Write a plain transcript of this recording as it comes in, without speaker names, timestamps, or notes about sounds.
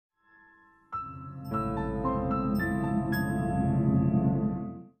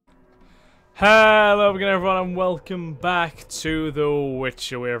Hello again everyone and welcome back to The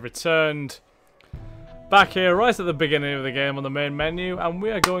Witcher. We have returned back here right at the beginning of the game on the main menu, and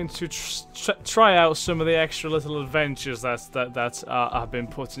we are going to try out some of the extra little adventures that have been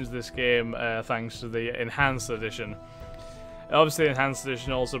put into this game thanks to the Enhanced Edition. Obviously the Enhanced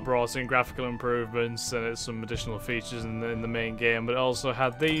Edition also brought in graphical improvements and some additional features in the main game, but it also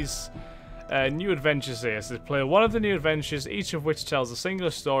had these new adventures here. So play one of the new adventures, each of which tells a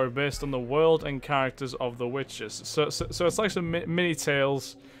singular story based on the world and characters of the Witchers. So it's like some mini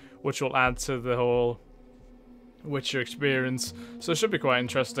tales, which will add to the whole Witcher experience. So it should be quite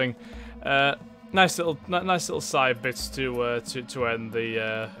interesting. Nice little side bits to end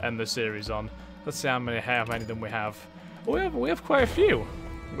the series on. Let's see how many of them we have. We have quite a few.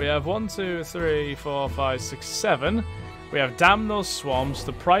 We have 1, 2, 3, 4, 5, 6, 7. We have Damn Those Swamps,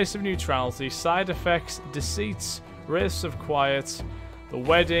 The Price of Neutrality, Side Effects, Deceits, Wraiths of Quiet, The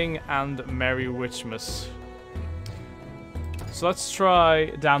Wedding, and Merry Witchmas. So let's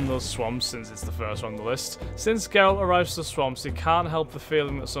try Damn Those Swamps, since it's the first one on the list. Since Geralt arrives to the swamps, he can't help the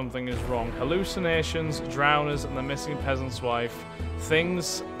feeling that something is wrong. Hallucinations, drowners, and the missing peasant's wife.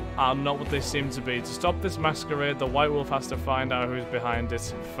 Things are not what they seem to be. To stop this masquerade, the White Wolf has to find out who's behind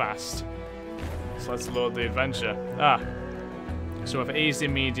it fast. So let's load the adventure. So we have easy,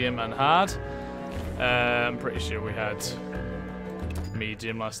 medium, and hard. I'm pretty sure we had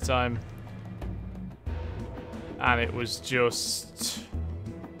medium last time. And it was just...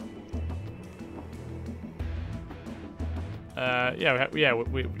 we had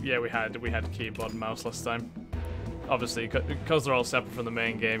keyboard and mouse last time. Obviously, because they're all separate from the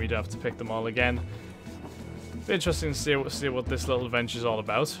main game, you don't have to pick them all again. Be interesting to see what this little adventure is all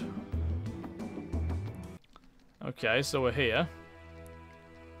about. Okay, so we're here.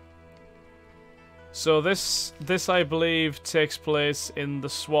 So this I believe takes place in the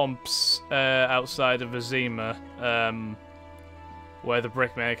swamps outside of Vizima, where the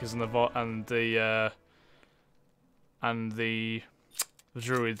brickmakers and the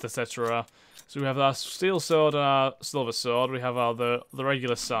druids, etc. are. So we have our steel sword and our silver sword. We have the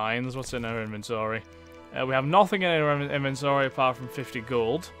regular signs. What's in our inventory? We have nothing in our inventory apart from 50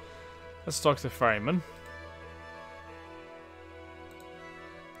 gold. Let's talk to the ferryman.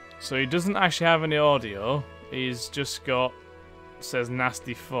 So he doesn't actually have any audio. He's just got, says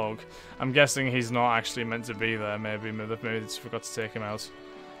nasty fog. I'm guessing he's not actually meant to be there. Maybe they just forgot to take him out.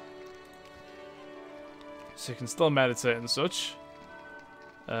 So you can still meditate and such.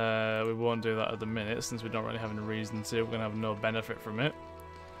 We won't do that at the minute since we don't really have any reason to. We're gonna have no benefit from it.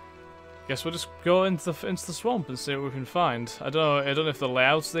 Guess we'll just go into the swamp and see what we can find. I don't know if the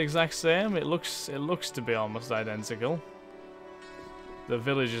layout's the exact same. It looks to be almost identical. The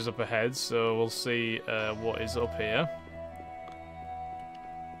village is up ahead, so we'll see what is up here.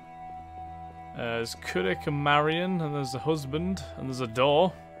 There's Kurik and Marion, and there's a husband, and there's a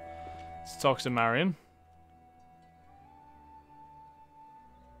door. Let's talk to Marion.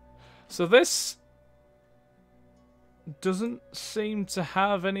 So this doesn't seem to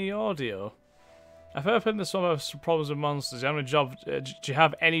have any audio. I've heard in this one about some problems with monsters. Do you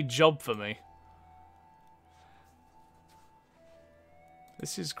have any job for me?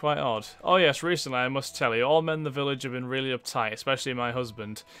 This is quite odd. Oh yes, recently I must tell you, all men in the village have been really uptight, especially my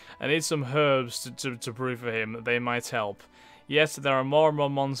husband. I need some herbs to brew for him that they might help. Yet there are more and more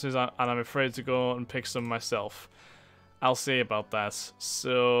monsters and I'm afraid to go and pick some myself. I'll see about that.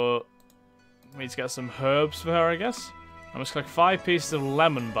 So, we need to get some herbs for her, I guess. I must collect 5 pieces of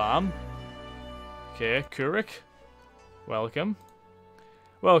lemon balm. Okay, Kurik. Welcome.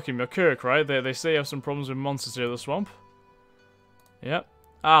 Welcome, you're Kurik, right? They say you have some problems with monsters here in the swamp. Yep.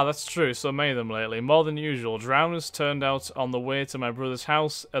 Ah, that's true. So many of them lately. More than usual. Drowners turned out on the way to my brother's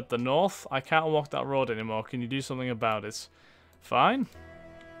house at the north. I can't walk that road anymore. Can you do something about it? Fine.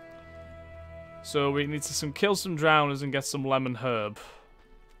 So we need to kill some drowners and get some lemon herb.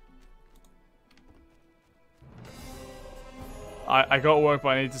 I got work, but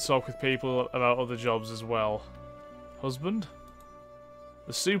I need to talk with people about other jobs as well. Husband?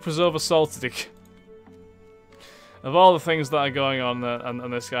 The soup was oversalted. Of all the things that are going on,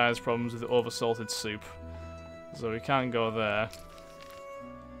 and this guy has problems with the oversalted soup. So we can't go there.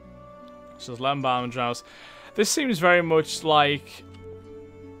 So there's lemon balm and drowners. This seems very much like...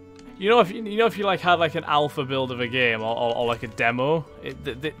 You know if you like had like an alpha build of a game, or like a demo?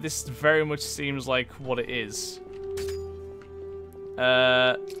 This very much seems like what it is.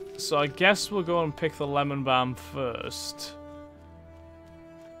 So I guess we'll go and pick the lemon balm first.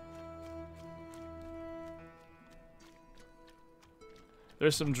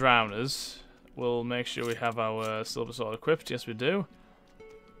 There's some drowners. We'll make sure we have our silver sword equipped. Yes, we do.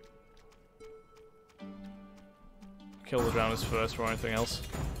 kill the drowners first or anything else.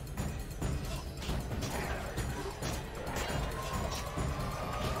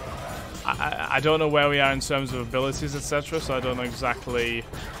 I don't know where we are in terms of abilities, etc. So I don't know exactly.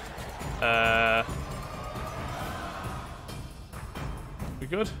 We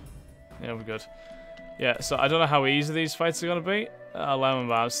good? Yeah, we're good. Yeah, so I don't know how easy these fights are going to be. Lemon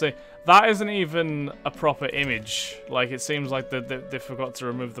Bars. See, that isn't even a proper image. Like, it seems like they forgot to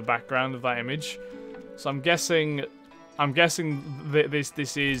remove the background of that image. So I'm guessing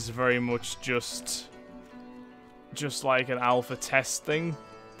this is very much just like an alpha test thing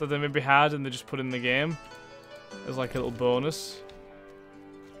that they maybe had and they just put in the game as like a little bonus.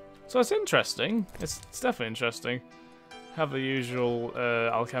 So it's interesting. It's definitely interesting. Have the usual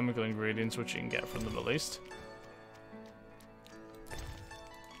alchemical ingredients which you can get from them at least.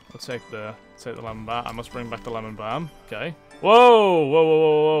 I'll take the lemon balm. I must bring back the lemon balm. Okay. Whoa! Whoa! Whoa!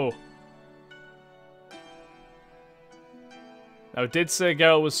 Whoa! Whoa! Now, it did say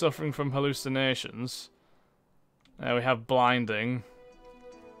Geralt was suffering from hallucinations. Now we have blinding,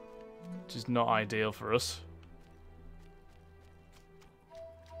 which is not ideal for us.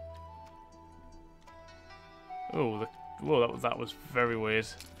 Oh, whoa! That was very weird.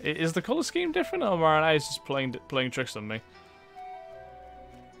 Is the color scheme different, or are my eyes just playing tricks on me?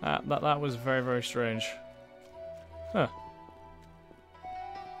 That was very, very strange. Huh.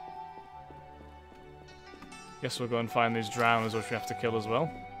 Guess we'll go and find these drowners, which we have to kill as well.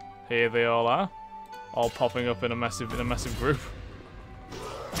 Here they all are, all popping up in a massive group.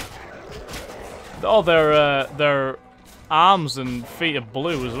 Oh, their arms and feet are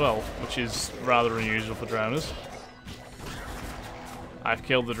blue as well, which is rather unusual for drowners. I've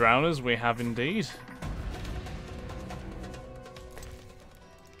killed the drowners. We have indeed.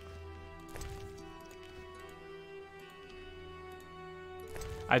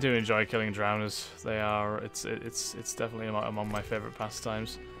 I do enjoy killing drowners. They are it's definitely among my favorite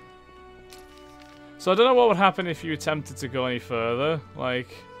pastimes. So I don't know what would happen if you attempted to go any further. Like,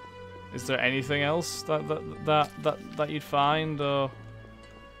 is there anything else that you'd find, or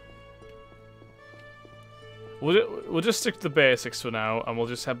we'll just stick to the basics for now, and we'll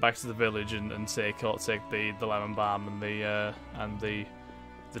just head back to the village and take the lemon balm and the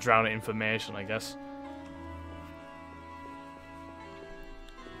drowner information, I guess.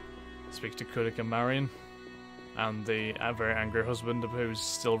 Speak to Kurik and Marion, and the very angry husband who's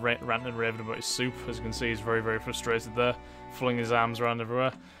still ranting and raving about his soup. As you can see, he's very, very frustrated there, flinging his arms around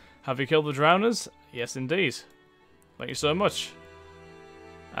everywhere. Have you killed the drowners? Yes, indeed. Thank you so much.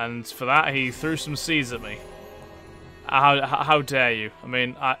 And for that, he threw some seeds at me. How dare you? I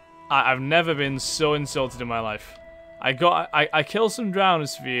mean, I've never been so insulted in my life. I killed some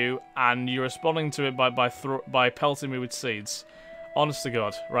drowners for you, and you're responding to it by pelting me with seeds. Honest to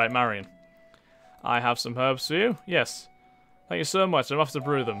God. Right, Marion. I have some herbs for you. Yes. Thank you so much. I'm off to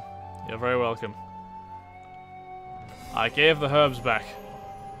brew them. You're very welcome. I gave the herbs back.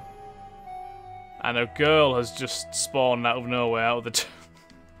 And a girl has just spawned out of nowhere, out of the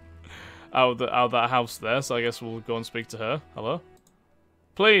out of that house there, so I guess we'll go and speak to her. Hello?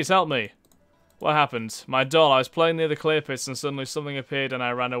 Please, help me. What happened? My doll, I was playing near the clay pits and suddenly something appeared and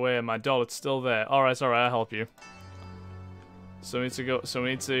I ran away and my doll, it's still there. Alright, I'll help you. So we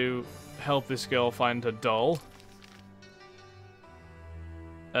need to help this girl find her doll.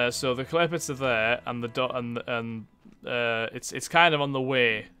 So the clay pits are there, and it's kind of on the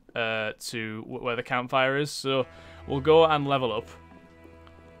way to where the campfire is. So we'll go and level up,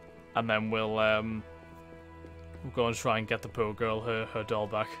 and then we'll go and try and get the poor girl her doll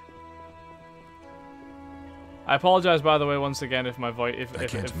back. I apologize, by the way, once again if my voice I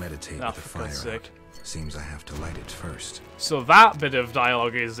can't meditate with the fire out. Seems I have to light it first. So that bit of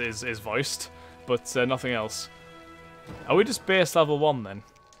dialogue is voiced, but nothing else. Are we just base level 1 then?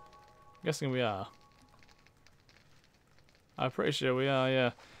 I'm guessing we are. I'm pretty sure we are,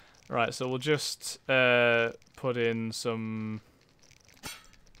 yeah. Right, so we'll just put in some...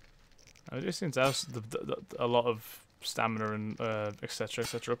 I just seem to have a lot of stamina and etc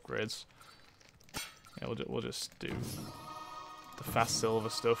upgrades. Yeah, we'll just do the fast silver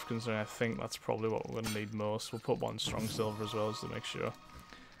stuff, considering I think that's probably what we're going to need most. We'll put one strong silver as well, just to make sure.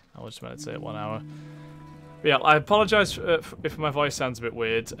 I'll just meditate 1 hour. But yeah, I apologise if my voice sounds a bit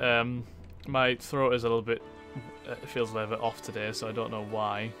weird. My throat is a little bit... it feels a little bit off today, so I don't know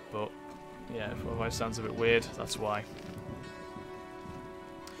why. But yeah, if my voice sounds a bit weird, that's why.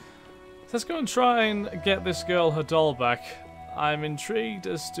 Let's go and try and get this girl her doll back. I'm intrigued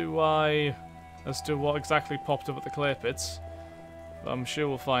as to what exactly popped up at the clay pits. I'm sure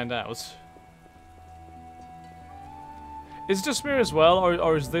we'll find out. Is it just me as well,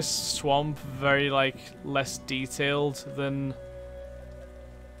 or is this swamp very, like, less detailed than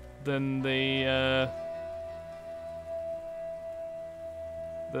the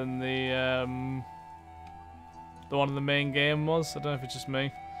one in the main game was? I don't know if it's just me.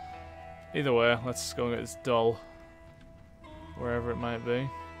 Either way, let's go and get this doll, wherever it might be.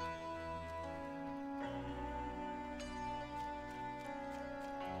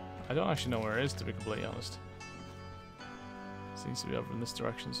 I don't actually know where it is, to be completely honest. Seems to be over in this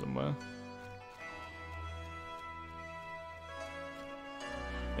direction somewhere.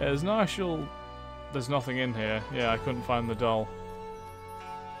 Yeah, there's no actual... There's nothing in here. Yeah, I couldn't find the doll.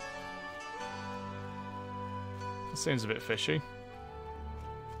 It seems a bit fishy.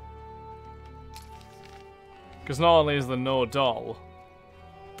 Because not only is there no doll,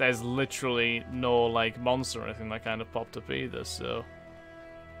 there's literally no, like, monster or anything that kind of popped up either, so...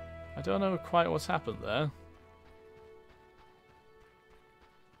 I don't know quite what's happened there.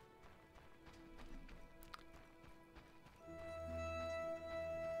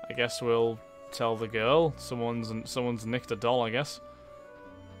 I guess we'll tell the girl. Someone's nicked a doll, I guess.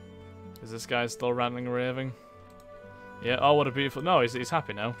 Is this guy still ranting and raving? Yeah, oh, what a beautiful... No, he's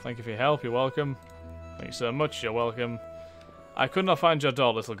happy now. Thank you for your help, you're welcome. Thank you so much, you're welcome. I could not find your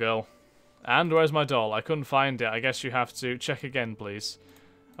doll, little girl. And where's my doll? I couldn't find it. I guess you have to check again, please.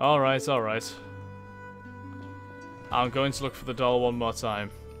 Alright, alright. I'm going to look for the doll one more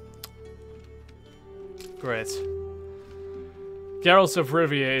time. Great. Geralt of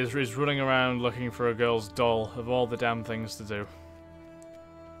Rivia is running around looking for a girl's doll, of all the damn things to do.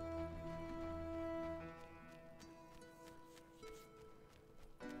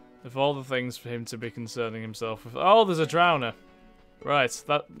 Of all the things for him to be concerning himself with. Oh, there's a drowner. Right,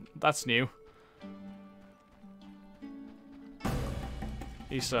 that's new.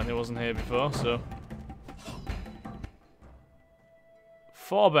 He certainly wasn't here before, so...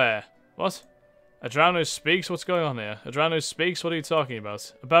 Forebear. What? A drowner speaks? What's going on here? A drowner speaks? What are you talking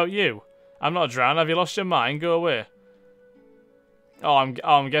about? About you? I'm not a drowner. Have you lost your mind? Go away. Oh,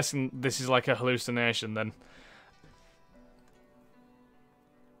 I'm guessing this is like a hallucination then.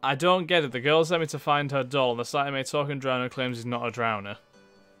 I don't get it. The girl sent me to find her doll, and the sight of me talking drowner claims he's not a drowner.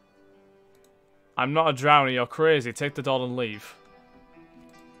 I'm not a drowner. You're crazy. Take the doll and leave.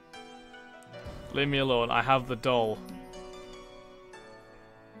 Leave me alone. I have the doll.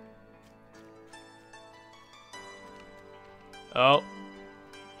 Oh.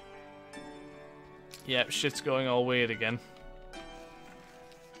 Yep, shit's going all weird again.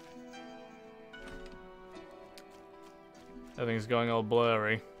 Everything's going all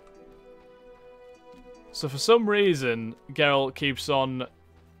blurry. So for some reason, Geralt keeps on,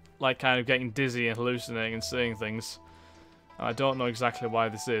 like, kind of getting dizzy and hallucinating and seeing things. And I don't know exactly why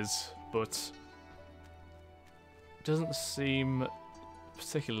this is, but... it doesn't seem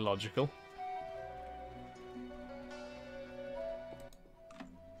particularly logical.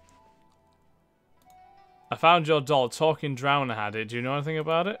 I found your doll. Talking Drowner had it. Do you know anything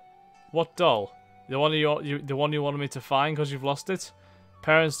about it? What doll? The one you wanted me to find because you've lost it?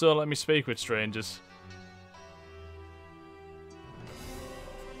 Parents don't let me speak with strangers.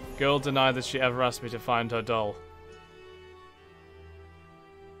 Girl denied that she ever asked me to find her doll.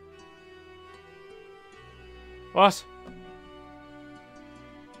 What?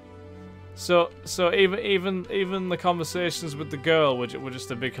 So even the conversations with the girl were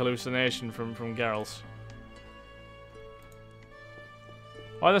just a big hallucination from Geralt.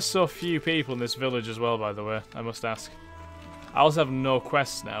 Why are there so few people in this village as well, by the way, I must ask. I also have no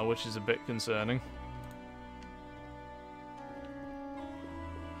quests now, which is a bit concerning.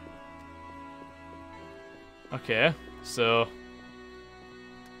 Okay, so...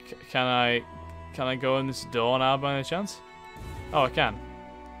 Can I go in this door now by any chance? Oh, I can.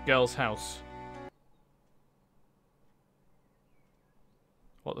 Girl's house.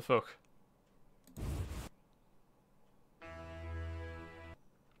 What the fuck?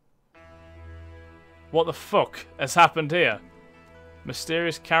 What the fuck has happened here?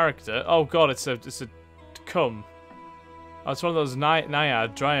 Mysterious character. Oh god, it's a cum. Oh, it's one of those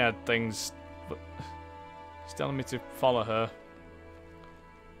naiad, dryad things. But he's telling me to follow her.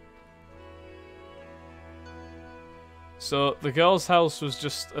 So the girl's house was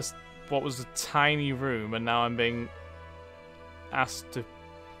just what was a tiny room, and now I'm being asked to...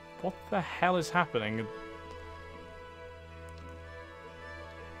 What the hell is happening?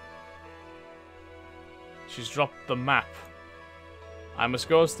 She's dropped the map. I must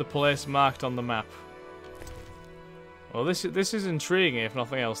go to the place marked on the map. Well, this is intriguing, if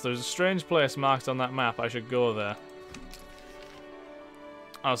nothing else. There's a strange place marked on that map. I should go there.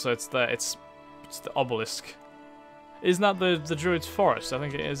 Oh, so it's there. It's the obelisk. Isn't that the druid's forest? I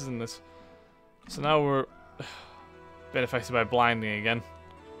think it is, isn't it? So now we're being affected by blinding again.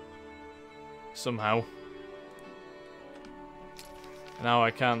 Somehow. Now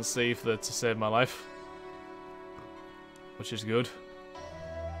I can't see to save my life. Which is good.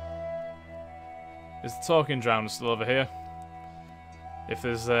 Is the talking drown still over here? If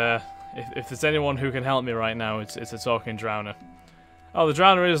there's anyone who can help me right now, it's a talking drowner. Oh, the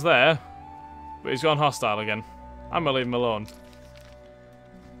drowner is there, but he's gone hostile again. I'm gonna leave him alone.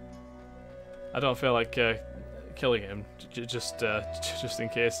 I don't feel like killing him, just in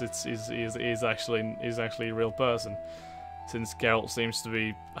case he's actually a real person, since Geralt seems to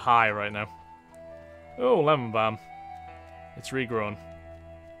be high right now. Oh, lemon balm. It's regrown.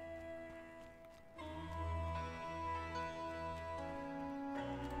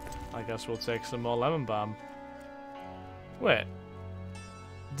 I guess we'll take some more lemon balm. Wait.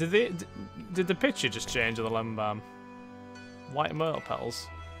 Did the picture just change of the lemon balm? White myrtle petals.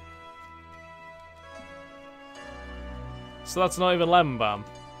 So that's not even lemon balm.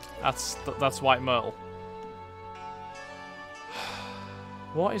 That's white myrtle.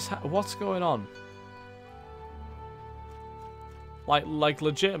 What's going on? Like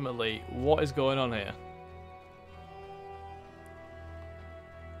legitimately, what is going on here?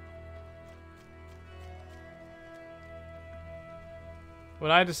 When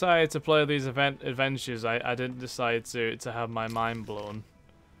I decided to play these adventures, I didn't decide to have my mind blown.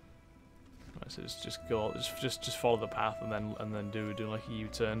 So just go, just follow the path, and then do like a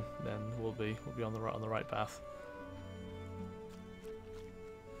U-turn. Then we'll be on the right path.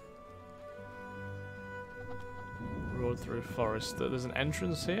 Road through forest. There's an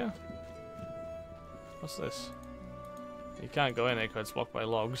entrance here. What's this? You can't go in here because it's blocked by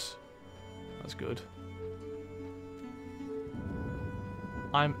logs. That's good.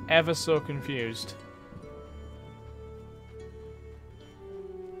 I'm ever so confused.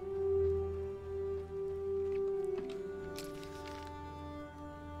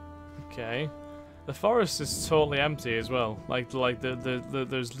 Okay. The forest is totally empty as well. Like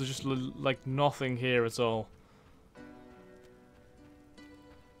there's just like nothing here at all.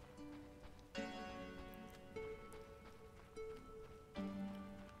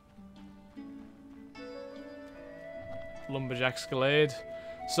 Lumberjack's Glade.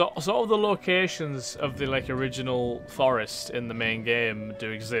 So all the locations of the like original forest in the main game do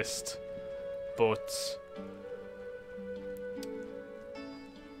exist, but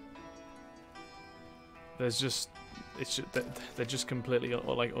they're just completely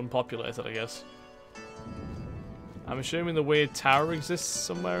like unpopulated, I guess. I'm assuming the weird tower exists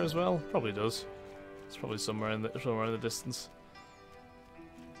somewhere as well. Probably does. It's probably somewhere in the distance.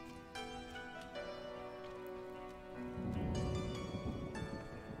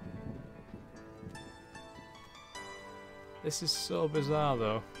 This is so bizarre,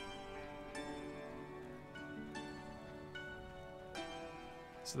 though.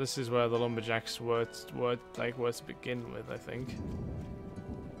 So this is where the lumberjacks were to begin with, I think.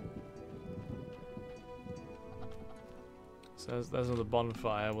 So there's another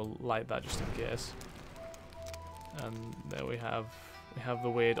bonfire. We'll light that just in case. And there we have the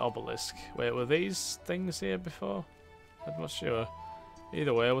weird obelisk. Wait, were these things here before? I'm not sure.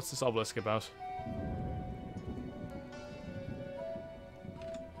 Either way, what's this obelisk about?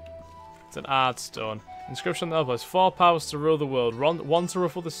 It's an art stone. Inscription on the obelisk. 4 powers to rule the world. 1 to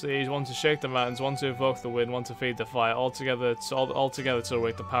ruffle the seas, 1 to shake the mountains, 1 to evoke the wind, 1 to feed the fire. All together to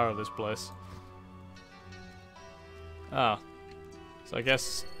awake the power of this place. Ah. So I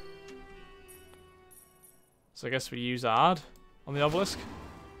guess we use Ard on the obelisk.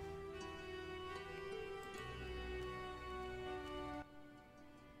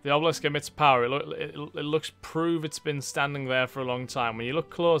 The obelisk emits power. It looks prove it's been standing there for a long time. When you look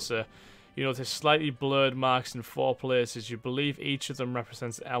closer, you notice slightly blurred marks in 4 places. You believe each of them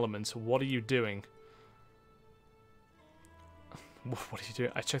represents an element. What are you doing? What are you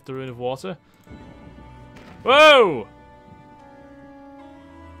doing? I checked the rune of water. Whoa!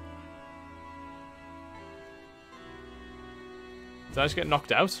 Did I just get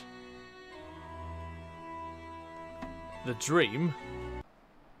knocked out? The dream?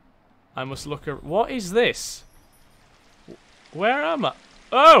 I must look at... What is this? Where am I?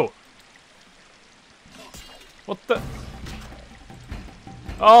 Oh! What the...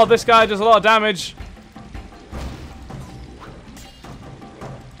 Oh, this guy does a lot of damage.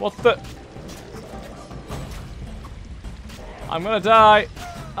 What the... I'm gonna die.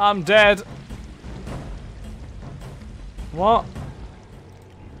 I'm dead. What?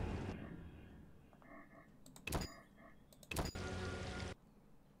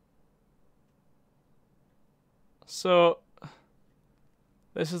 So,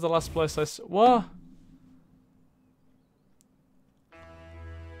 this is the last place I saw. What?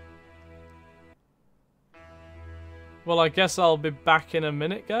 Well, I guess I'll be back in a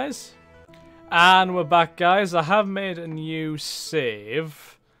minute, guys. And we're back, guys. I have made a new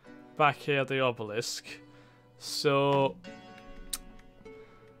save back here at the obelisk. So,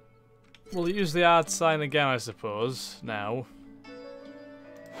 we'll use the art sign again, I suppose, now.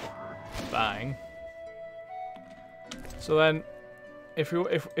 Bang. So then, if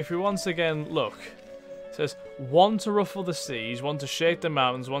we once again look, it says, 1 to ruffle the seas, 1 to shake the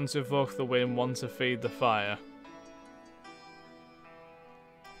mountains, 1 to evoke the wind, 1 to feed the fire.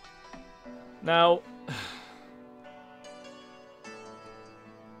 Now,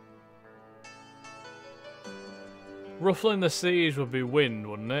 ruffling the seas would be wind,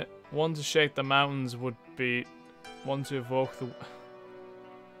 wouldn't it? 1 to shake the mountains would be 1 to evoke the...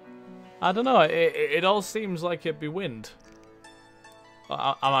 I don't know, it all seems like it'd be wind.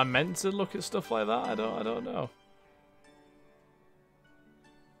 Am I meant to look at stuff like that? I don't know.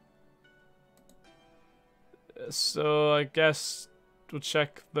 So I guess we'll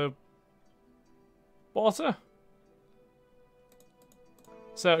check the water.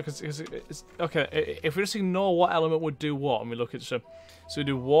 So, because it's okay. If we just ignore what element would do what, and we look at so we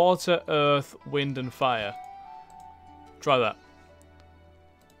do water, earth, wind, and fire. Try that.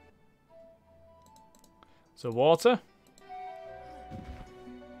 So water.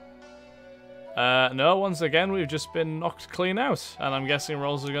 No, once again we've just been knocked clean out, and I'm guessing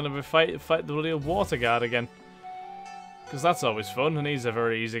Rolls are going to be fight the bloody water guard again, because that's always fun, and he's a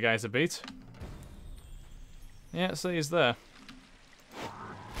very easy guy to beat. Yeah, so he's there.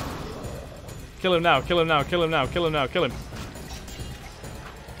 Kill him now, kill him now, kill him now, kill him now, kill him.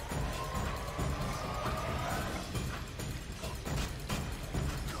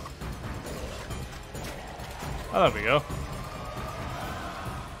 Oh, there we go.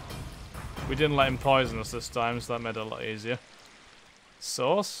 We didn't let him poison us this time, so that made it a lot easier.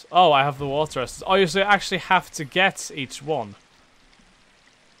 Source? Oh, I have the water essence. Oh, so you actually have to get each one.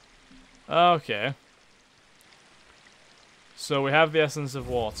 Okay. So we have the essence of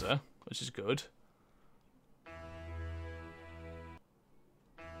water, which is good.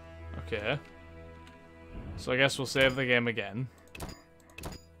 Okay. So I guess we'll save the game again.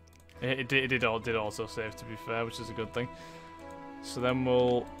 It did also save, to be fair, which is a good thing. So then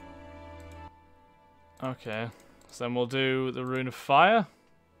we'll... Okay. So then we'll do the Rune of Fire.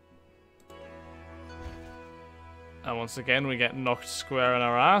 And once again, we get knocked square in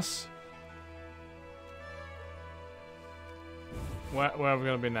our ass. Where are we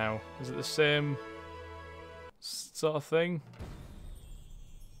going to be now? Is it the same sort of thing?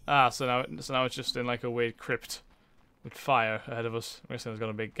 Ah, so now it's just in like a weird crypt with fire ahead of us. I'm guessing there's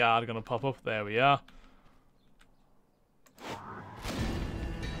going to be a guard going to pop up. There we are.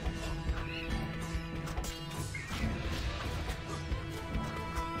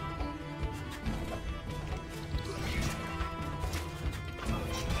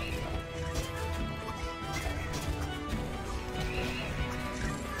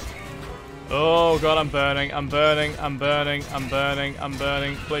 Oh god, I'm burning, I'm burning, I'm burning, I'm burning, I'm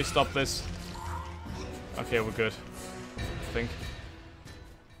burning. Please stop this. Okay, we're good. I think.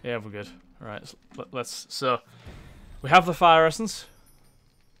 Yeah, we're good. Alright, let's... So, we have the fire essence.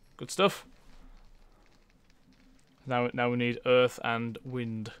 Good stuff. Now we need earth and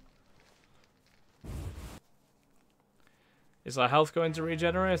wind. Is our health going to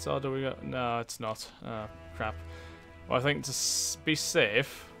regenerate, or do we go... No, it's not. Oh, crap. Well, I think to be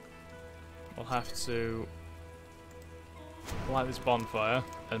safe... We'll have to light this bonfire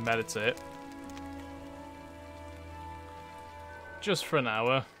and meditate. Just for an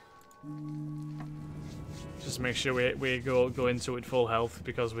hour. Just to make sure we go into it full health,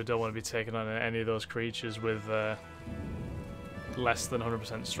 because we don't want to be taking on any of those creatures with less than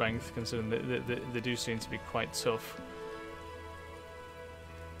 100% strength, considering they do seem to be quite tough.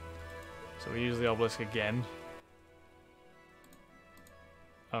 So we use the obelisk again.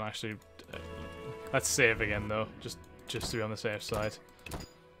 And actually, let's save again though, just to be on the safe side. There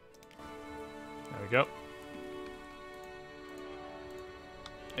we go.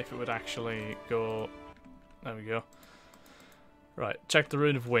 If it would actually go... There we go. Right, check the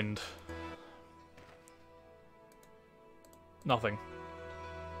Rune of Wind. Nothing.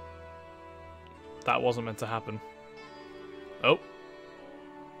 That wasn't meant to happen. Oh.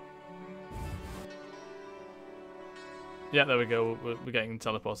 Yeah, there we go. We're getting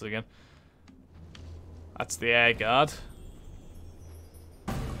teleported again. That's the air guard.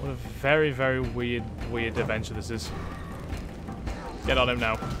 What a very, very weird adventure this is. Get on him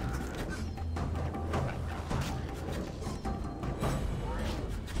now.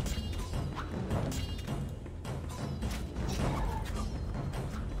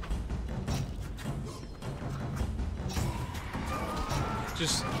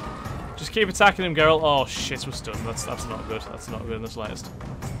 Just keep attacking him, Geralt. Oh shit, we're stunned. That's not good. That's not good in the slightest.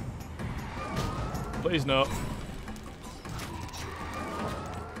 Please no.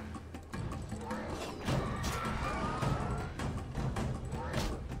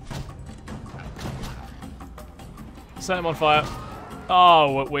 Set him on fire.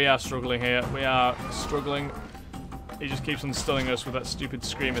 Oh, we are struggling here. We are struggling. He just keeps on stunning us with that stupid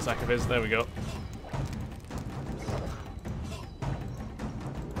scream attack of his. There we go.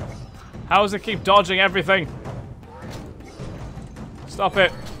 How does it keep dodging everything? Stop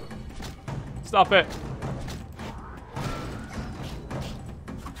it. Stop it.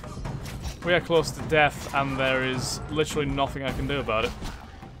 We are close to death, and there is literally nothing I can do about it.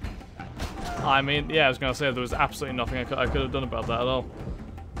 I mean, yeah, I was going to say there was absolutely nothing I could have done about that at all.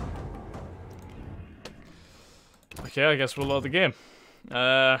 Okay, I guess we'll load the game.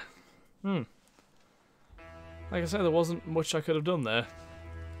 Like I said, there wasn't much I could have done there.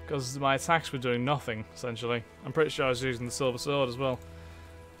 Because my attacks were doing nothing, essentially. I'm pretty sure I was using the silver sword as well.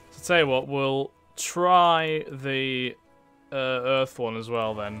 So tell you what, we'll try the earth one as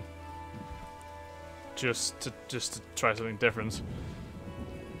well then. Just to try something different.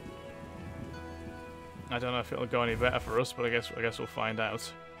 I don't know if it'll go any better for us, but I guess we'll find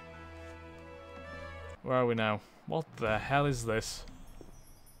out. Where are we now? What the hell is this?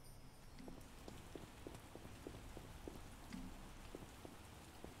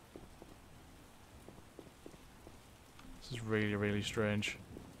 This is really, really strange.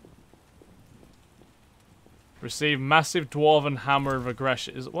 Receive massive dwarven hammer of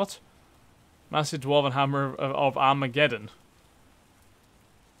aggression. Is it what? Massive dwarven hammer of Armageddon.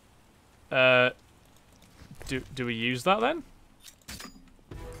 Do we use that then?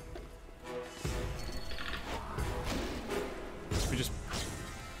 We just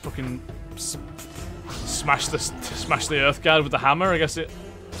fucking smash the Earth Guard with the hammer. I guess it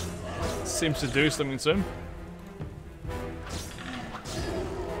seems to do something to him.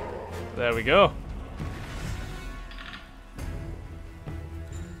 There we go.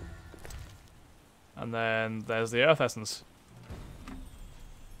 And then there's the Earth Essence.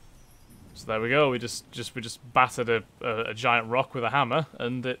 So there we go. We just battered a giant rock with a hammer,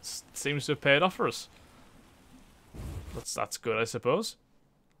 and it seems to have paid off for us. That's good, I suppose.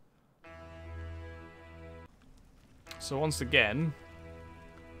 So once again,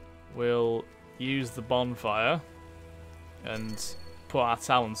 we'll use the bonfire and put our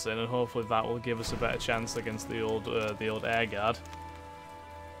talents in, and hopefully that will give us a better chance against the old air guard.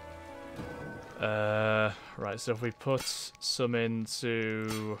 Right, so if we put some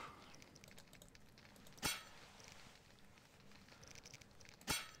into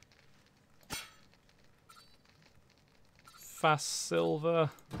fast silver,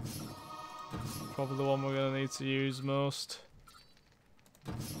 probably the one we're going to need to use most.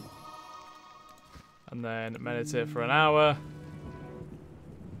 And then meditate for an hour.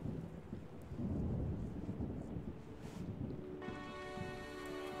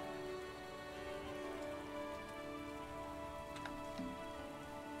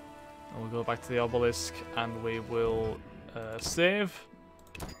 And we'll go back to the obelisk and we will save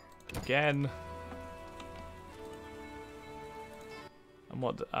again.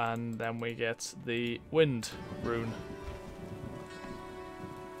 And then we get the wind rune.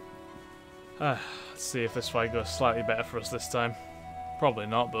 Let's see if this fight goes slightly better for us this time. Probably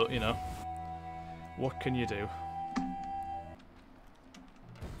not, but you know, what can you do?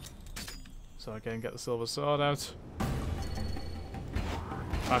 So again, get the silver sword out.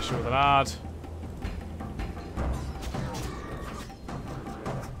 Bash it with an ard.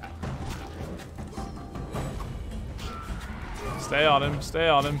 Stay on him, stay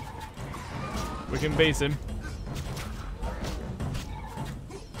on him. We can beat him.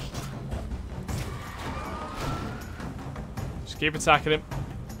 Just keep attacking him.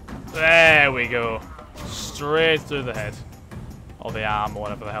 There we go. Straight through the head. Or the arm, or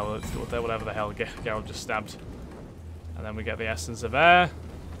whatever the hell Geralt just stabbed. And then we get the Essence of Air.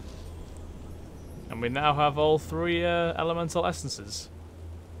 And we now have all three elemental essences.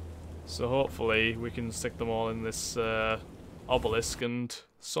 So hopefully we can stick them all in this obelisk and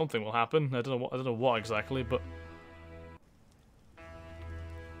something will happen. I don't know what exactly, but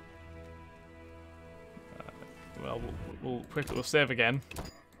well, we'll save again,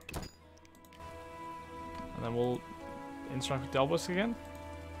 and then we'll interact with the obelisk again.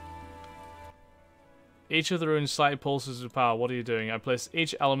 Each of the runes slightly pulses with power. What are you doing? I place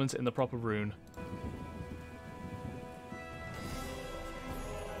each element in the proper rune.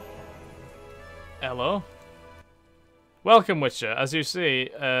 Hello. Welcome, Witcher. As I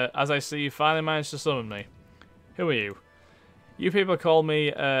see, you finally managed to summon me. Who are you? You people call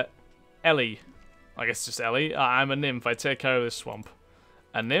me Ellie. I guess just Ellie. I'm a nymph. I take care of this swamp.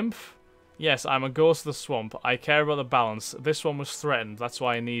 A nymph? Yes, I'm a ghost of the swamp. I care about the balance. This one was threatened. That's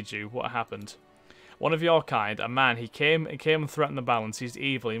why I need you. What happened? One of your kind, a man. He came and threatened the balance. He's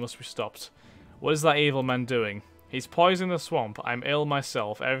evil. He must be stopped. What is that evil man doing? He's poisoning the swamp. I'm ill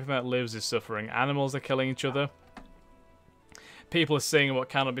myself. Everything that lives is suffering. Animals are killing each other. People are seeing what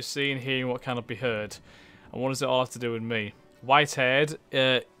cannot be seen, hearing what cannot be heard. And what does it all have to do with me? White-haired,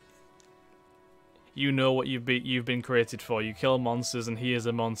 you know what you've been created for. You kill monsters, and he is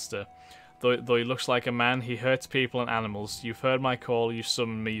a monster. Though he looks like a man, he hurts people and animals. You've heard my call. You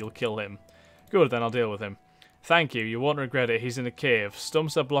summoned me. You'll kill him. Good, then I'll deal with him. Thank you. You won't regret it. He's in a cave.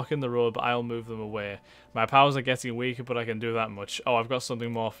 Stumps are blocking the road, but I'll move them away. My powers are getting weaker, but I can do that much. Oh, I've got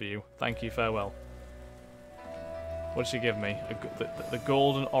something more for you. Thank you. Farewell. What did she give me? The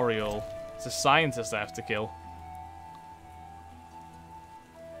golden aureole. It's a scientist I have to kill.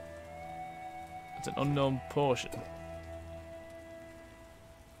 It's an unknown potion.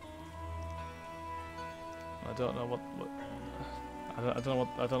 I don't know what I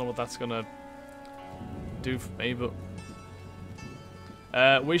don't know what that's gonna do for me,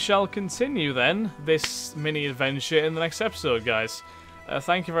 but we shall continue then this mini adventure in the next episode, guys.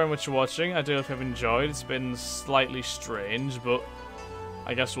 Thank you very much for watching. I do hope you've enjoyed. It's been slightly strange, but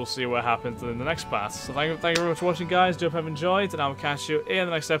I guess we'll see what happens in the next part. So thank you very much for watching, guys. Do hope you've enjoyed, and I will catch you in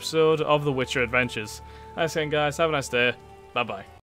the next episode of The Witcher Adventures. Thanks again, guys. Have a nice day. Bye-bye.